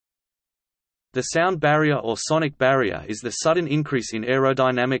The sound barrier or sonic barrier is the sudden increase in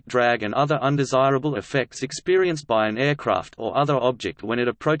aerodynamic drag and other undesirable effects experienced by an aircraft or other object when it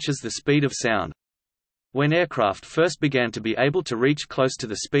approaches the speed of sound. When aircraft first began to be able to reach close to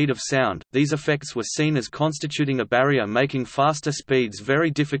the speed of sound, these effects were seen as constituting a barrier making faster speeds very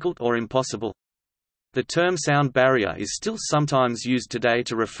difficult or impossible. The term sound barrier is still sometimes used today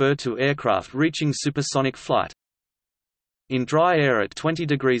to refer to aircraft reaching supersonic flight. In dry air at 20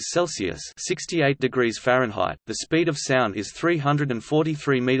 degrees Celsius (68 degrees Fahrenheit), the speed of sound is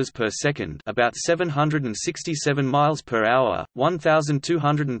 343 meters per second, about 767 miles per hour,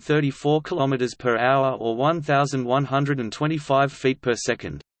 1234 kilometers per hour or 1125 feet per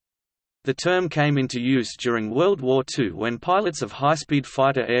second. The term came into use during World War II when pilots of high-speed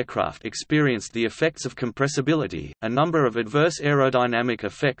fighter aircraft experienced the effects of compressibility, a number of adverse aerodynamic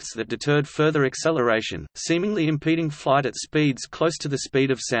effects that deterred further acceleration, seemingly impeding flight at speeds close to the speed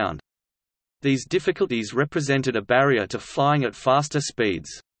of sound. These difficulties represented a barrier to flying at faster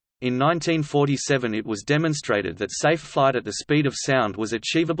speeds. In 1947 it was demonstrated that safe flight at the speed of sound was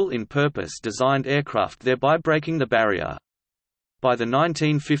achievable in purpose-designed aircraft, thereby breaking the barrier. By the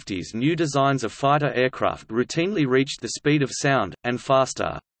 1950s, new designs of fighter aircraft routinely reached the speed of sound, and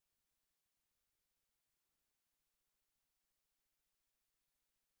faster.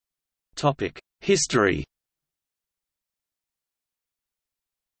 History.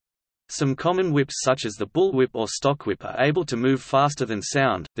 Some common whips such as the bull whip or stock whip are able to move faster than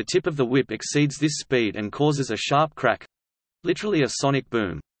sound. The tip of the whip exceeds this speed and causes a sharp crack—literally a sonic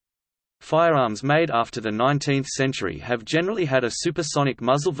boom. Firearms made after the 19th century have generally had a supersonic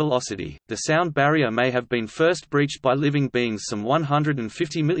muzzle velocity. The sound barrier may have been first breached by living beings some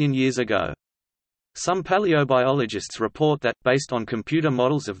 150 million years ago. Some paleobiologists report that, based on computer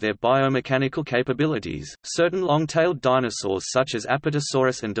models of their biomechanical capabilities, certain long-tailed dinosaurs such as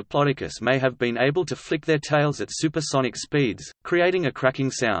Apatosaurus and Diplodocus may have been able to flick their tails at supersonic speeds, creating a cracking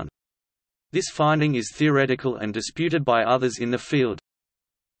sound. This finding is theoretical and disputed by others in the field.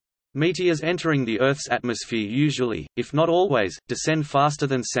 Meteors entering the Earth's atmosphere usually, if not always, descend faster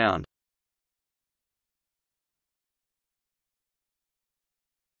than sound.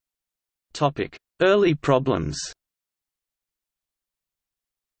 Early problems.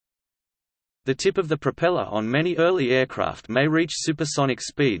 The tip of the propeller on many early aircraft may reach supersonic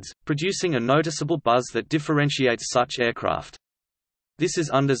speeds, producing a noticeable buzz that differentiates such aircraft. This is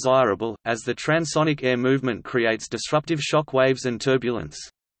undesirable, as the transonic air movement creates disruptive shock waves and turbulence.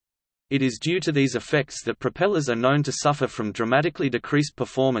 It is due to these effects that propellers are known to suffer from dramatically decreased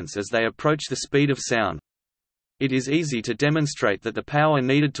performance as they approach the speed of sound. It is easy to demonstrate that the power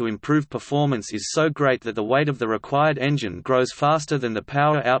needed to improve performance is so great that the weight of the required engine grows faster than the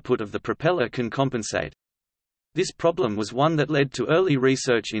power output of the propeller can compensate. This problem was one that led to early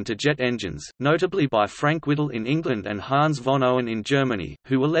research into jet engines, notably by Frank Whittle in England and Hans von Owen in Germany,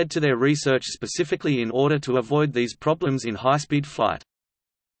 who were led to their research specifically in order to avoid these problems in high-speed flight.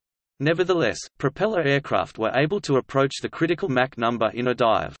 Nevertheless, propeller aircraft were able to approach the critical Mach number in a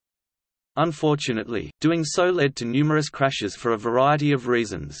dive. Unfortunately, doing so led to numerous crashes for a variety of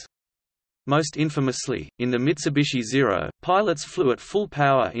reasons. Most infamously, in the Mitsubishi Zero, pilots flew at full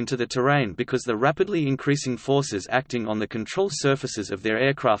power into the terrain because the rapidly increasing forces acting on the control surfaces of their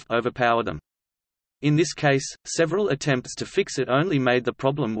aircraft overpowered them. In this case, several attempts to fix it only made the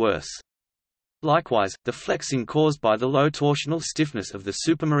problem worse. Likewise, the flexing caused by the low torsional stiffness of the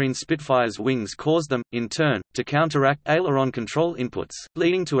Supermarine Spitfire's wings caused them, in turn, to counteract aileron control inputs,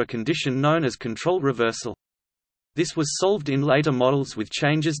 leading to a condition known as control reversal. This was solved in later models with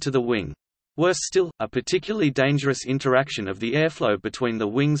changes to the wing. Worse still, a particularly dangerous interaction of the airflow between the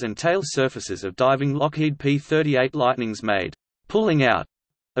wings and tail surfaces of diving Lockheed P-38 Lightnings made pulling out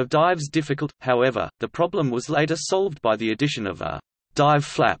of dives difficult. However, the problem was later solved by the addition of a dive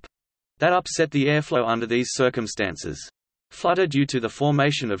flap that upset the airflow under these circumstances. Flutter due to the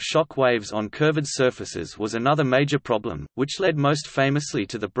formation of shock waves on curved surfaces was another major problem, which led most famously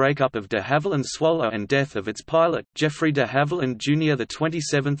to the breakup of de Havilland Swallow and death of its pilot, Geoffrey de Havilland Jr.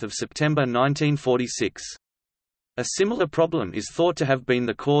 27 September 1946. A similar problem is thought to have been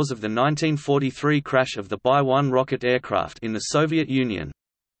the cause of the 1943 crash of the Bi-1 rocket aircraft in the Soviet Union.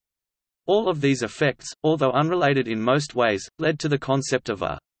 All of these effects, although unrelated in most ways, led to the concept of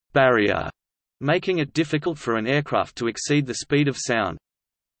a barrier, making it difficult for an aircraft to exceed the speed of sound.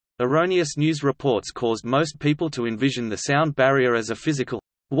 Erroneous news reports caused most people to envision the sound barrier as a physical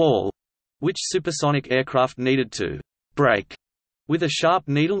wall, which supersonic aircraft needed to break with a sharp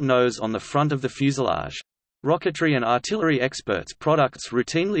needle nose on the front of the fuselage. Rocketry and artillery experts' products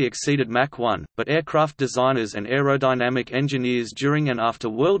routinely exceeded Mach 1, but aircraft designers and aerodynamic engineers during and after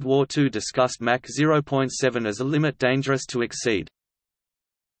World War II discussed Mach 0.7 as a limit dangerous to exceed.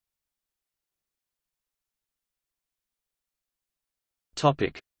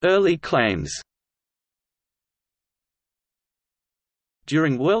 Early claims.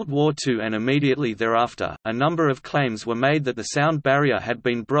 During World War II and immediately thereafter, a number of claims were made that the sound barrier had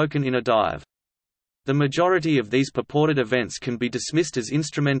been broken in a dive. The majority of these purported events can be dismissed as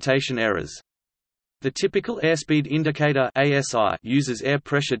instrumentation errors. The typical airspeed indicator (ASI) uses air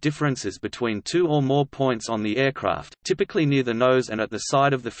pressure differences between two or more points on the aircraft, typically near the nose and at the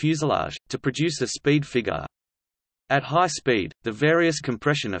side of the fuselage, to produce a speed figure. At high speed, the various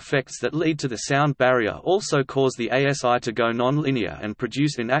compression effects that lead to the sound barrier also cause the ASI to go non-linear and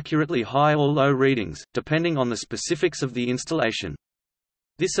produce inaccurately high or low readings, depending on the specifics of the installation.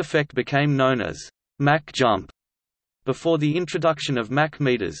 This effect became known as Mach jump. Before the introduction of Mach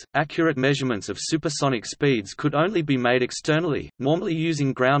meters, accurate measurements of supersonic speeds could only be made externally, normally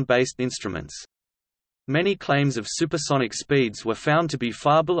using ground-based instruments. Many claims of supersonic speeds were found to be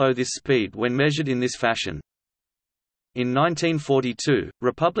far below this speed when measured in this fashion. In 1942,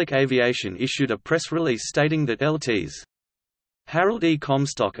 Republic Aviation issued a press release stating that LTs Harold E.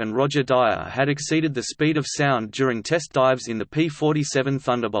 Comstock and Roger Dyer had exceeded the speed of sound during test dives in the P-47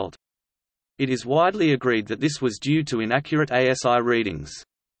 Thunderbolt. It is widely agreed that this was due to inaccurate ASI readings.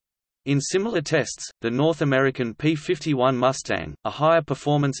 In similar tests, the North American P-51 Mustang, a higher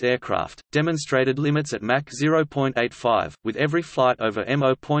performance aircraft, demonstrated limits at Mach 0.85, with every flight over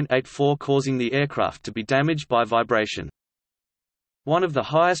M0.84 causing the aircraft to be damaged by vibration. One of the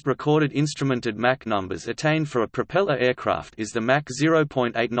highest recorded instrumented Mach numbers attained for a propeller aircraft is the Mach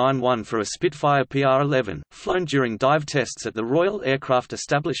 0.891 for a Spitfire PR-11, flown during dive tests at the Royal Aircraft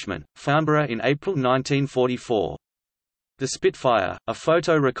Establishment, Farnborough in April 1944. The Spitfire, a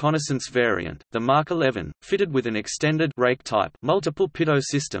photo reconnaissance variant, the Mark 11, fitted with an extended rake-type multiple pitot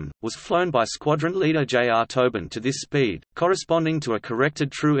system, was flown by squadron leader J.R. Tobin to this speed, corresponding to a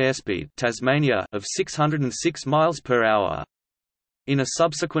corrected true airspeed Tasmania of 606 miles per hour. In a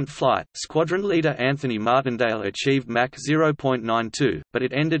subsequent flight, squadron leader Anthony Martindale achieved Mach 0.92, but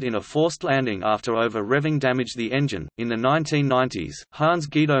it ended in a forced landing after over-revving damaged the engine. In the 1990s, Hans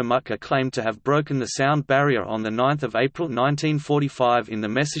Guido Mutka claimed to have broken the sound barrier on 9 April 1945 in the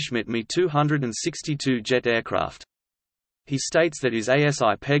Messerschmitt Me 262 jet aircraft. He states that his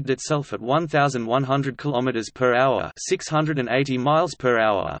ASI pegged itself at 1,100 km per hour, 680 miles per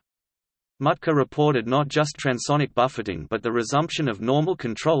hour. Mutka reported not just transonic buffeting but the resumption of normal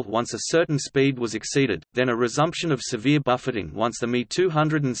control once a certain speed was exceeded, then a resumption of severe buffeting once the Me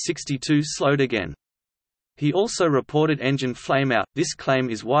 262 slowed again. He also reported engine flameout. This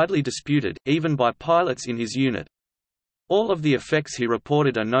claim is widely disputed, even by pilots in his unit. All of the effects he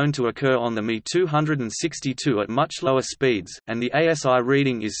reported are known to occur on the Me 262 at much lower speeds, and the ASI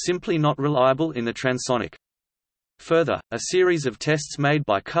reading is simply not reliable in the transonic. Further, a series of tests made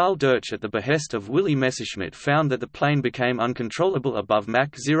by Karl Dirch at the behest of Willy Messerschmitt found that the plane became uncontrollable above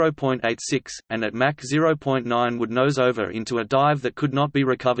Mach 0.86, and at Mach 0.9 would nose over into a dive that could not be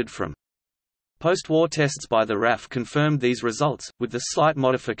recovered from. Post-war tests by the RAF confirmed these results, with the slight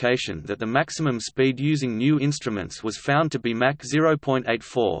modification that the maximum speed using new instruments was found to be Mach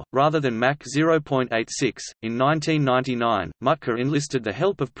 0.84, rather than Mach 0.86. In 1999, Mutka enlisted the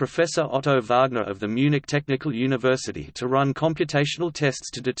help of Professor Otto Wagner of the Munich Technical University to run computational tests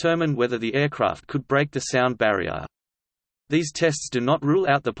to determine whether the aircraft could break the sound barrier. These tests do not rule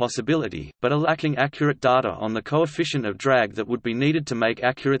out the possibility, but are lacking accurate data on the coefficient of drag that would be needed to make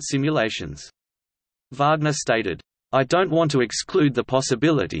accurate simulations. Wagner stated, "I don't want to exclude the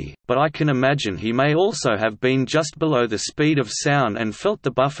possibility, but I can imagine he may also have been just below the speed of sound and felt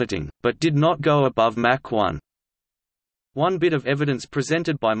the buffeting, but did not go above Mach 1." One bit of evidence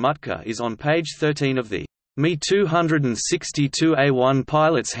presented by Mutka is on page 13 of the Me 262A1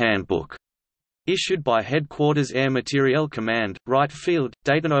 Pilot's Handbook, issued by Headquarters Air Materiel Command, Wright Field,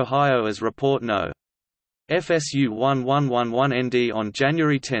 Dayton, Ohio as Report No. FSU 1111ND on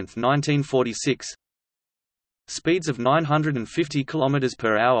January 10, 1946. Speeds of 950 km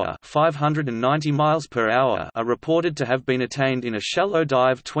per hour, 590 miles per hour are reported to have been attained in a shallow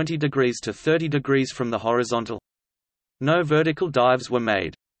dive 20 degrees to 30 degrees from the horizontal. No vertical dives were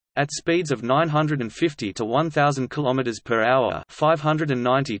made. At speeds of 950 to 1000 km per hour,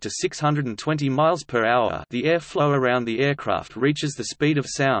 590 to 620 miles per hour, the air flow around the aircraft reaches the speed of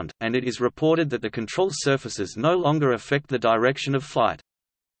sound, and it is reported that the control surfaces no longer affect the direction of flight.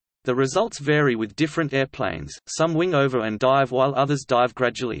 The results vary with different airplanes, some wing over and dive while others dive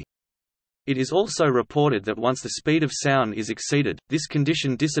gradually. It is also reported that once the speed of sound is exceeded, this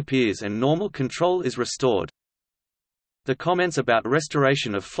condition disappears and normal control is restored. The comments about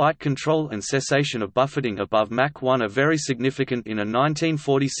restoration of flight control and cessation of buffeting above Mach 1 are very significant in a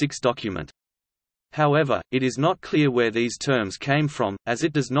 1946 document. However, it is not clear where these terms came from, as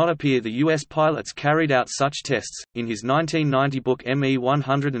it does not appear the U.S. pilots carried out such tests. In his 1990 book ME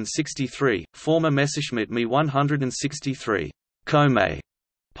 163, former Messerschmitt Me 163, Comé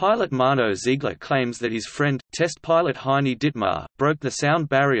pilot Mano Ziegler claims that his friend, test pilot Heini Dittmar, broke the sound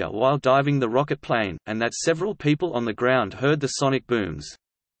barrier while diving the rocket plane, and that several people on the ground heard the sonic booms.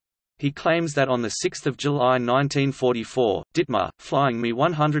 He claims that on 6 July 1944, Dittmar, flying Me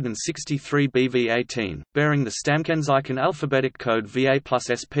 163 BV-18, bearing the Stammkennzeichen alphabetic code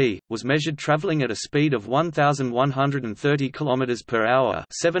VA+SP, was measured traveling at a speed of 1,130 km per hour,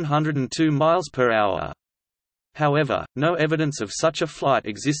 702 miles per hour. However, no evidence of such a flight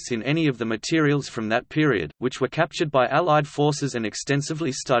exists in any of the materials from that period, which were captured by Allied forces and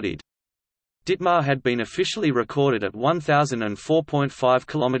extensively studied. Dittmar had been officially recorded at 1004.5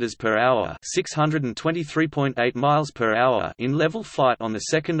 km per hour, 623.8 miles per hour in level flight on the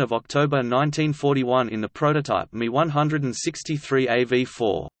 2nd of October 1941 in the prototype Me 163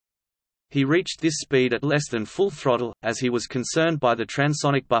 AV4. He reached this speed at less than full throttle, as he was concerned by the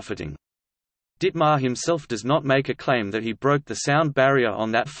transonic buffeting. Dittmar himself does not make a claim that he broke the sound barrier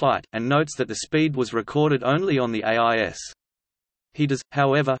on that flight, and notes that the speed was recorded only on the AIS. He does,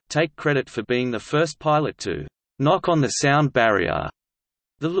 however, take credit for being the first pilot to knock on the sound barrier.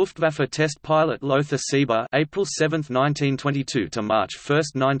 The Luftwaffe test pilot Lothar Sieber (April 7, 1922 to March 1,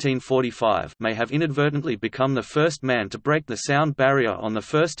 1945) may have inadvertently become the first man to break the sound barrier on 1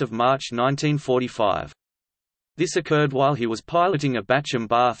 March 1945. This occurred while he was piloting a Bachem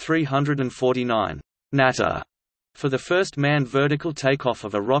Bar 349 Natter for the first manned vertical takeoff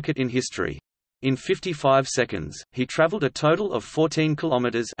of a rocket in history. In 55 seconds, he traveled a total of 14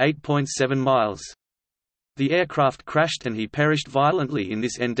 kilometers (8.7 miles). The aircraft crashed and he perished violently in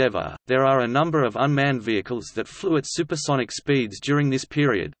this endeavor. There are a number of unmanned vehicles that flew at supersonic speeds during this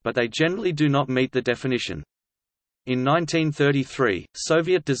period, but they generally do not meet the definition. In 1933,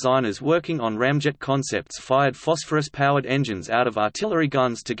 Soviet designers working on ramjet concepts fired phosphorus-powered engines out of artillery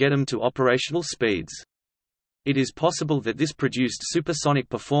guns to get them to operational speeds. It is possible that this produced supersonic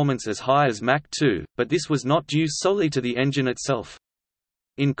performance as high as Mach 2, but this was not due solely to the engine itself.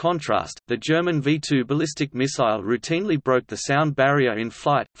 In contrast, the German V-2 ballistic missile routinely broke the sound barrier in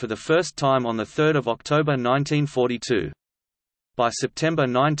flight, for the first time on 3 October 1942. By September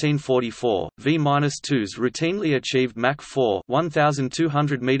 1944, V-2s routinely achieved Mach 4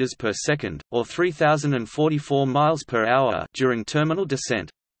 (1,200 meters per second) or 3,044 miles per hour during terminal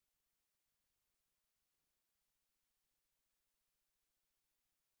descent.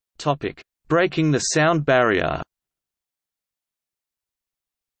 Topic: Breaking the sound barrier.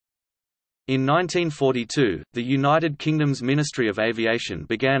 In 1942, the United Kingdom's Ministry of Aviation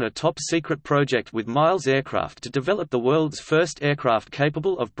began a top-secret project with Miles Aircraft to develop the world's first aircraft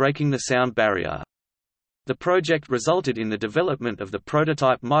capable of breaking the sound barrier. The project resulted in the development of the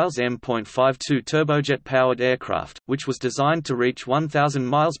prototype Miles M.52 turbojet-powered aircraft, which was designed to reach 1,000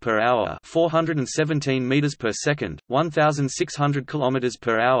 miles per hour (417 meters per second, 1,600 kilometers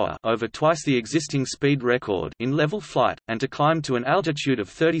per hour) over twice the existing speed record in level flight, and to climb to an altitude of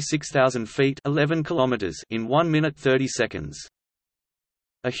 36,000 feet (11 kilometers) in 1 minute 30 seconds.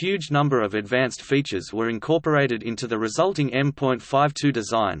 A huge number of advanced features were incorporated into the resulting M.52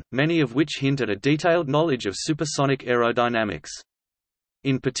 design, many of which hint at a detailed knowledge of supersonic aerodynamics.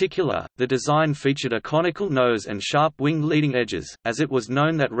 In particular, the design featured a conical nose and sharp wing leading edges, as it was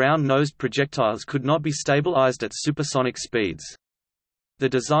known that round-nosed projectiles could not be stabilized at supersonic speeds. The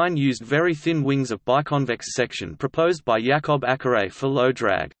design used very thin wings of biconvex section proposed by Jakob Ackeret for low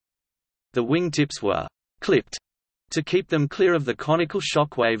drag. The wing tips were clipped to keep them clear of the conical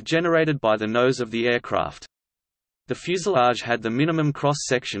shock wave generated by the nose of the aircraft. The fuselage had the minimum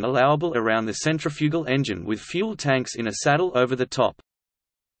cross-section allowable around the centrifugal engine with fuel tanks in a saddle over the top.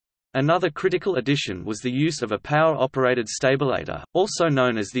 Another critical addition was the use of a power-operated stabilator, also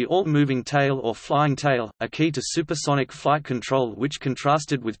known as the all-moving tail or flying tail, a key to supersonic flight control which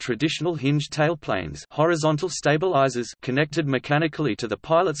contrasted with traditional hinged tailplanes, horizontal stabilizers connected mechanically to the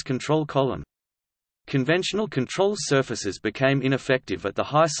pilot's control column. Conventional control surfaces became ineffective at the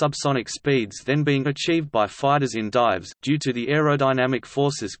high subsonic speeds then being achieved by fighters in dives, due to the aerodynamic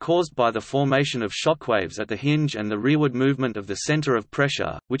forces caused by the formation of shockwaves at the hinge and the rearward movement of the center of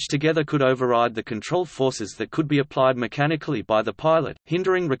pressure, which together could override the control forces that could be applied mechanically by the pilot,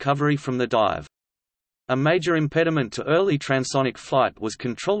 hindering recovery from the dive. A major impediment to early transonic flight was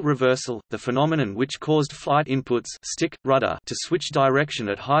control reversal, the phenomenon which caused flight inputs stick, rudder to switch direction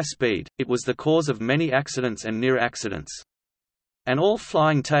at high speed. It was the cause of many accidents and near accidents. An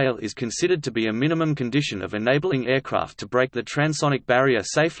all-flying tail is considered to be a minimum condition of enabling aircraft to break the transonic barrier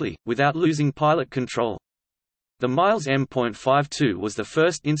safely, without losing pilot control. The Miles M.52 was the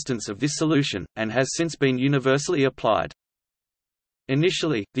first instance of this solution, and has since been universally applied.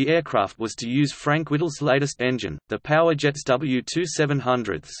 Initially, the aircraft was to use Frank Whittle's latest engine, the Powerjet's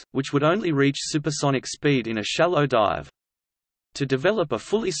W2700s, which would only reach supersonic speed in a shallow dive. To develop a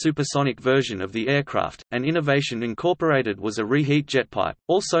fully supersonic version of the aircraft, an innovation incorporated was a reheat jet pipe,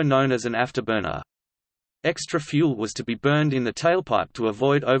 also known as an afterburner. Extra fuel was to be burned in the tailpipe to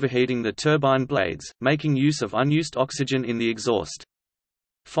avoid overheating the turbine blades, making use of unused oxygen in the exhaust.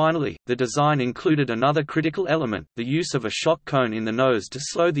 Finally, the design included another critical element, the use of a shock cone in the nose to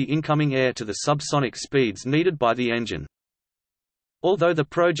slow the incoming air to the subsonic speeds needed by the engine. Although the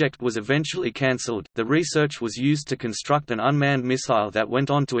project was eventually cancelled, the research was used to construct an unmanned missile that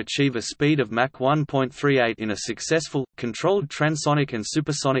went on to achieve a speed of Mach 1.38 in a successful, controlled transonic and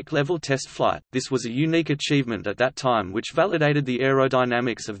supersonic level test flight. This was a unique achievement at that time which validated the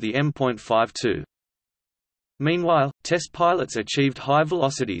aerodynamics of the M.52. Meanwhile, test pilots achieved high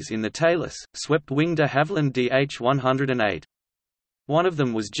velocities in the tailless, swept-wing de Havilland DH-108. One of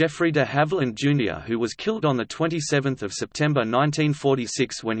them was Jeffrey de Havilland Jr., who was killed on 27 September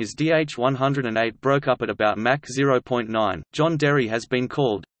 1946 when his DH-108 broke up at about Mach 0.9. John Derry has been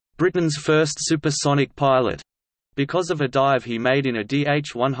called Britain's first supersonic pilot because of a dive he made in a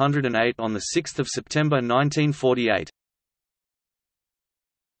DH-108 on 6 September 1948.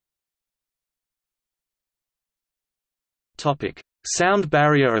 Sound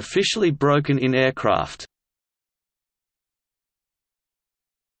barrier officially broken in aircraft.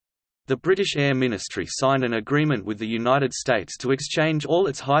 The British Air Ministry signed an agreement with the United States to exchange all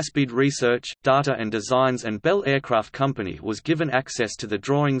its high-speed research, data and designs, and Bell Aircraft Company was given access to the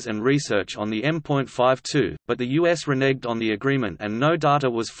drawings and research on the M.52, but the US reneged on the agreement and no data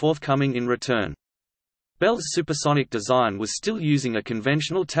was forthcoming in return. Bell's supersonic design was still using a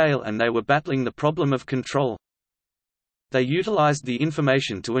conventional tail and they were battling the problem of control. They utilized the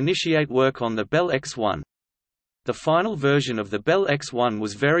information to initiate work on the Bell X-1. The final version of the Bell X-1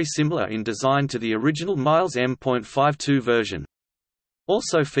 was very similar in design to the original Miles M.52 version.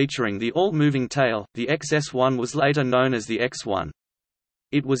 Also featuring the all-moving tail, the XS-1 was later known as the X-1.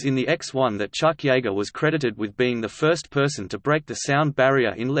 It was in the X-1 that Chuck Yeager was credited with being the first person to break the sound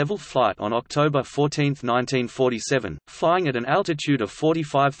barrier in level flight on October 14, 1947, flying at an altitude of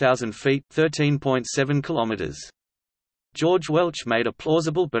 45,000 feet (13.7 kilometers). George Welch made a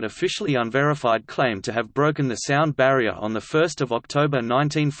plausible but officially unverified claim to have broken the sound barrier on 1 October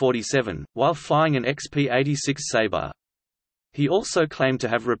 1947, while flying an XP-86 Sabre. He also claimed to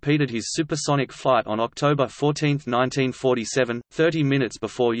have repeated his supersonic flight on October 14, 1947, 30 minutes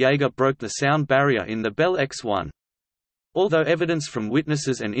before Yeager broke the sound barrier in the Bell X-1. Although evidence from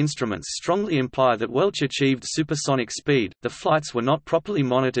witnesses and instruments strongly imply that Welch achieved supersonic speed, the flights were not properly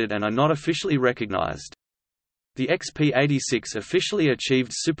monitored and are not officially recognized. The XP-86 officially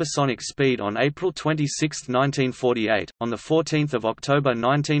achieved supersonic speed on April 26, 1948. On 14 October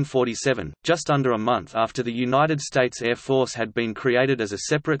 1947, just under a month after the United States Air Force had been created as a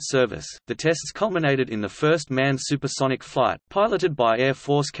separate service, the tests culminated in the first manned supersonic flight, piloted by Air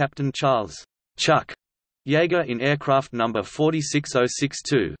Force Captain Charles Chuck Yeager in aircraft number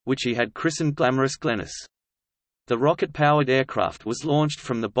 46062, which he had christened Glamorous Glennis. The rocket-powered aircraft was launched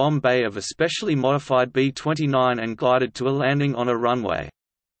from the bomb bay of a specially modified B-29 and glided to a landing on a runway.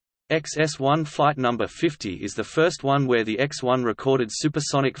 XS-1 flight number 50 is the first one where the X-1 recorded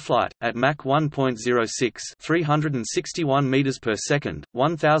supersonic flight, at Mach 1.06 361 meters per second,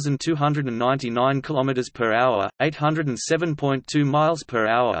 1,299 kilometers per hour, 807.2 miles per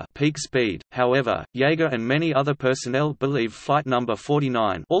hour peak speed. However, Yeager and many other personnel believe flight number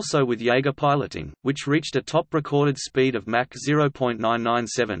 49, also with Yeager piloting, which reached a top recorded speed of Mach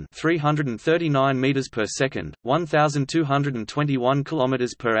 0.997 339 meters per second, 1,221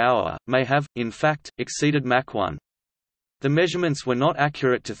 kilometers per hour, may have, in fact, exceeded Mach 1. The measurements were not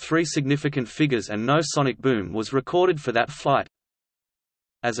accurate to three significant figures and no sonic boom was recorded for that flight.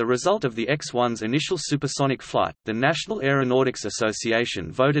 As a result of the X-1's initial supersonic flight, the National Aeronautics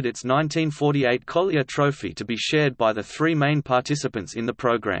Association voted its 1948 Collier Trophy to be shared by the three main participants in the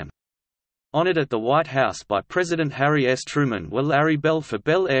program. Honored at the White House by President Harry S. Truman were Larry Bell for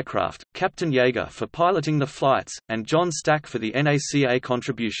Bell Aircraft, Captain Yeager for piloting the flights, and John Stack for the NACA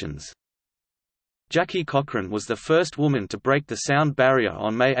contributions. Jackie Cochran was the first woman to break the sound barrier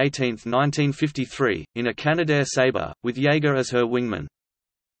on May 18, 1953, in a Canadair Sabre, with Jaeger as her wingman.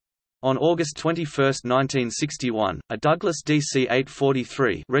 On August 21, 1961, a Douglas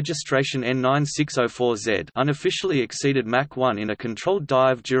DC-843 registration N9604Z unofficially exceeded Mach 1 in a controlled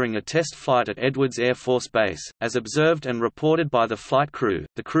dive during a test flight at Edwards Air Force Base, as observed and reported by the flight crew.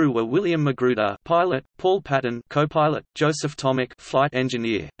 The crew were William Magruder, pilot; Paul Patton, co-pilot; Joseph Tomic, flight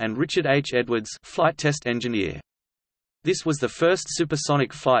engineer; and Richard H. Edwards, flight test engineer. This was the first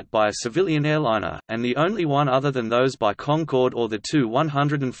supersonic flight by a civilian airliner, and the only one other than those by Concorde or the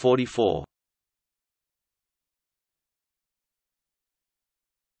Tu-144.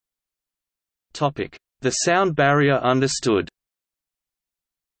 The sound barrier understood.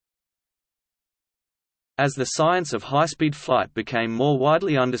 As the science of high-speed flight became more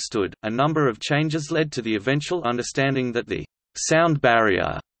widely understood, a number of changes led to the eventual understanding that the sound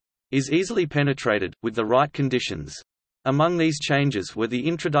barrier is easily penetrated, with the right conditions. Among these changes were the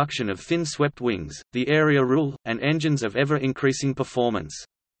introduction of thin swept wings, the area rule, and engines of ever-increasing performance.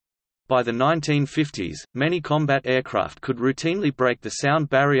 By the 1950s, many combat aircraft could routinely break the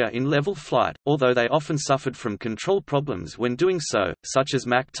sound barrier in level flight, although they often suffered from control problems when doing so, such as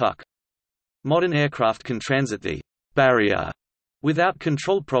Mach Tuck. Modern aircraft can transit the barrier without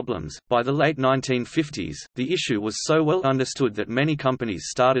control problems. By the late 1950s, the issue was so well understood that many companies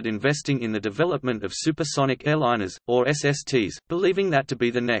started investing in the development of supersonic airliners, or SSTs, believing that to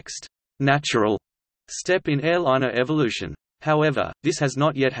be the next natural step in airliner evolution. However, this has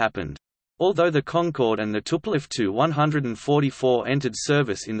not yet happened. Although the Concorde and the Tupolev Tu-144 entered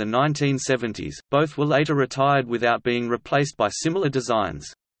service in the 1970s, both were later retired without being replaced by similar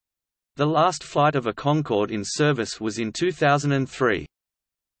designs. The last flight of a Concorde in service was in 2003.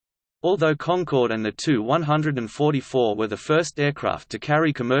 Although Concorde and the Tu-144 were the first aircraft to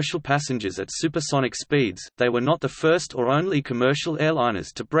carry commercial passengers at supersonic speeds, they were not the first or only commercial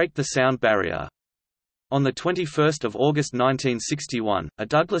airliners to break the sound barrier. On 21 August 1961, a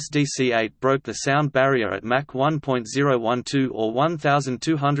Douglas DC-8 broke the sound barrier at Mach 1.012 or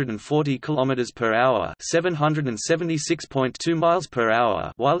 1,240 km per hour (776.2 miles per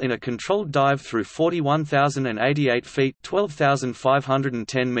hour) while in a controlled dive through 41,088 feet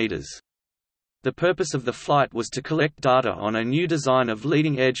 (12,510 meters). The purpose of the flight was to collect data on a new design of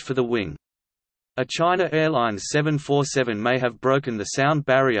leading edge for the wing. A China Airlines 747 may have broken the sound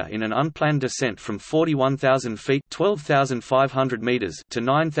barrier in an unplanned descent from 41,000 feet (12,500 meters) to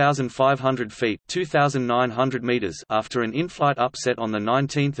 9,500 feet (2,900 meters) after an in-flight upset on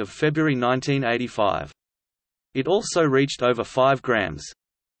 19 February 1985. It also reached over 5 grams.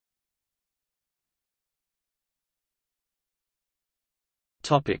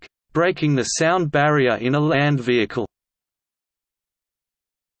 Breaking the sound barrier in a land vehicle.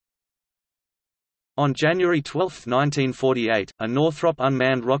 On January 12, 1948, a Northrop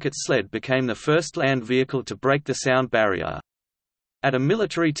unmanned rocket sled became the first land vehicle to break the sound barrier. At a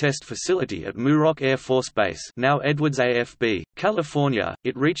military test facility at Muroc Air Force Base, now Edwards AFB, California,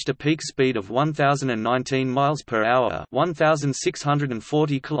 it reached a peak speed of 1,019 miles per hour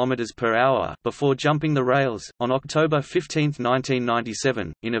 (1,640 kilometers per hour) before jumping the rails. On October 15,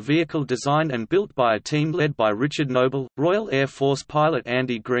 1997, in a vehicle designed and built by a team led by Richard Noble, Royal Air Force pilot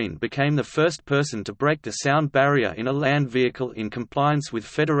Andy Green became the first person to break the sound barrier in a land vehicle in compliance with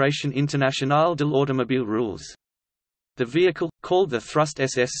Fédération Internationale de l'Automobile rules. The vehicle, called the Thrust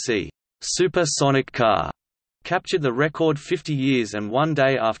SSC supersonic car, captured the record 50 years and 1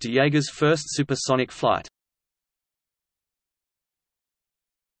 day after Jaeger's first supersonic flight.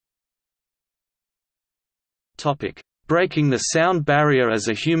 Breaking the sound barrier as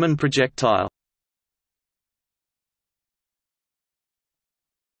a human projectile.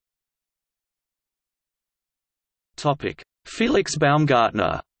 Felix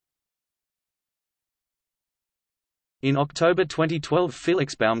Baumgartner. In October 2012,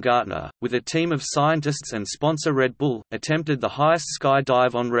 Felix Baumgartner, with a team of scientists and sponsor Red Bull, attempted the highest sky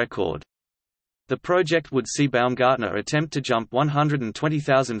dive on record. The project would see Baumgartner attempt to jump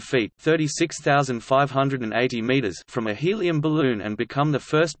 120,000 feet (36,580 meters) from a helium balloon and become the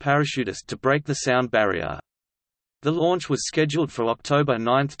first parachutist to break the sound barrier. The launch was scheduled for October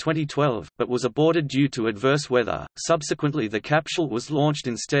 9, 2012, but was aborted due to adverse weather. Subsequently, the capsule was launched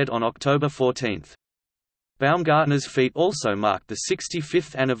instead on October 14. Baumgartner's feat also marked the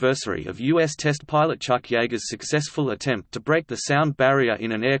 65th anniversary of U.S. test pilot Chuck Yeager's successful attempt to break the sound barrier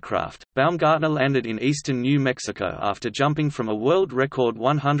in an aircraft. Baumgartner landed in eastern New Mexico after jumping from a world record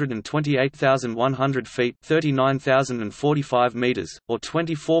 128,100 feet (39,045 meters) or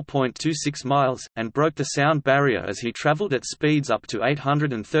 24.26 miles, and broke the sound barrier as he traveled at speeds up to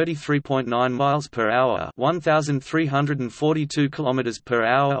 833.9 miles per hour (1,342 kilometers per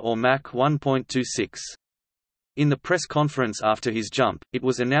hour) or Mach 1.26. In the press conference after his jump, it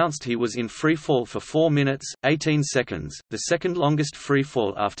was announced he was in free fall for 4 minutes, 18 seconds, the second longest free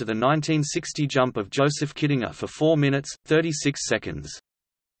fall after the 1960 jump of Joseph Kittinger for 4 minutes, 36 seconds.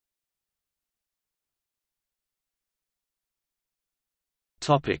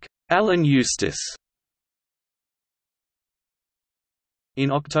 Alan Eustace. In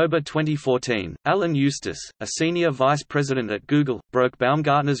October 2014, Alan Eustace, a senior vice president at Google, broke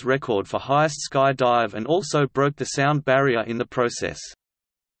Baumgartner's record for highest sky dive and also broke the sound barrier in the process.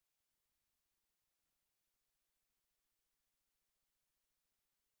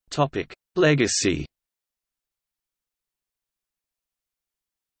 Legacy.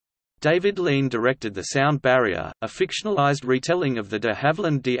 David Lean directed The Sound Barrier, a fictionalized retelling of the de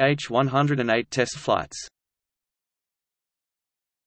Havilland DH-108 test flights.